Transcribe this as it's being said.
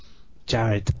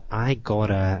Jared, I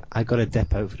gotta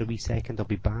dip out for a wee second. I'll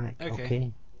be back. Okay.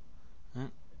 Okay. Hmm.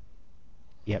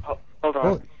 Yep. Hold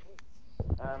Oh,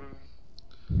 on. Are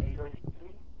you going to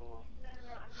sleep or?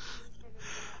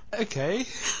 Okay.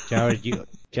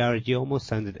 Jared, you almost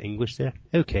sounded English there.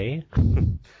 Okay.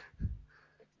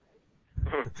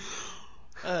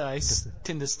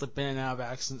 Tend to slip in and out of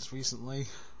accents recently.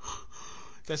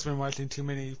 Guess I've been watching too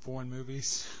many foreign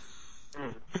movies.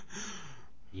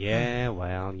 Yeah,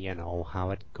 well, you know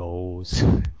how it goes.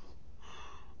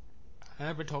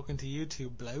 I've been talking to you two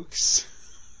blokes.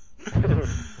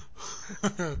 Good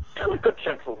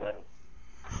gentleman.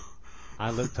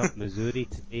 I looked up Missouri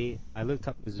today.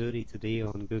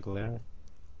 On Google Earth.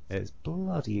 It's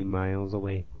bloody miles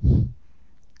away.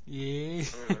 Yeah.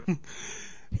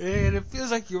 And it feels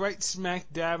like you're right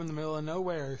smack dab in the middle of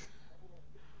nowhere.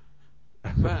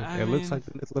 But I It looks mean, like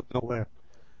the middle of nowhere.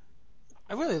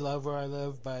 I really love where I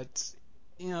live, but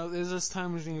there's those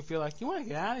times when you feel like you want to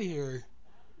get out of here.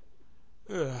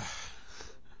 Ugh.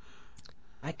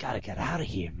 I gotta get out of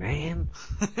here, man.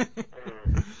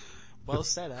 Well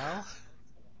said, Al.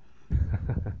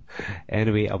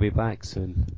 Anyway, I'll be back soon.